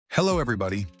Hello,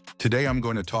 everybody. Today I'm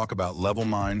going to talk about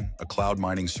LevelMine, a cloud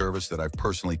mining service that I've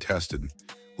personally tested.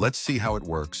 Let's see how it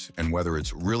works and whether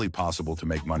it's really possible to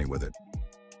make money with it.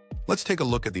 Let's take a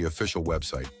look at the official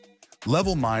website.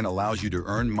 LevelMine allows you to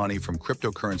earn money from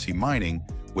cryptocurrency mining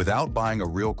without buying a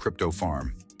real crypto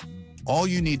farm. All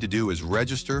you need to do is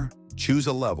register, choose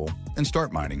a level, and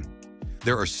start mining.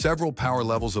 There are several power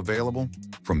levels available,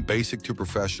 from basic to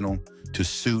professional, to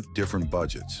suit different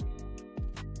budgets.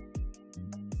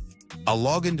 I'll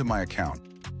log into my account.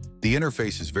 The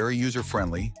interface is very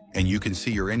user-friendly, and you can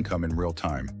see your income in real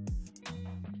time.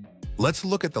 Let's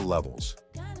look at the levels.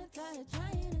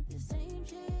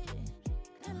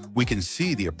 We can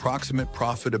see the approximate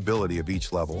profitability of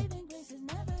each level.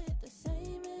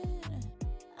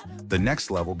 The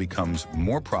next level becomes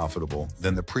more profitable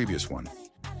than the previous one.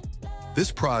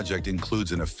 This project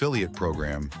includes an affiliate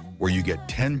program where you get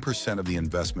 10% of the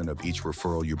investment of each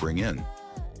referral you bring in.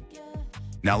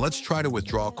 Now let's try to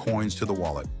withdraw coins to the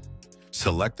wallet.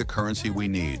 Select the currency we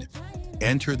need.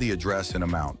 Enter the address and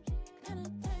amount.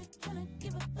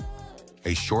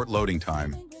 A short loading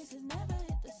time.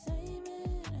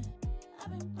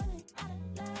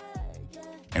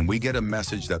 And we get a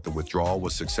message that the withdrawal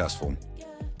was successful.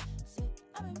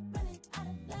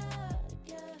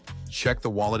 Check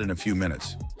the wallet in a few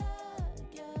minutes.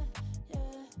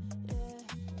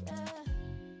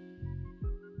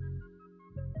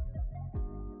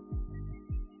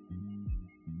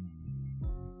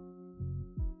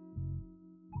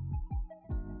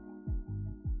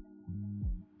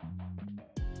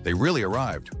 They really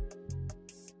arrived.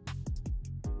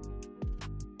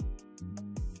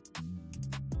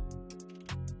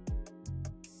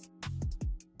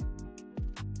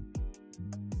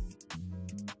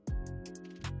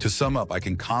 To sum up, I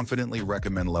can confidently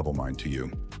recommend LevelMine to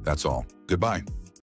you. That's all. Goodbye.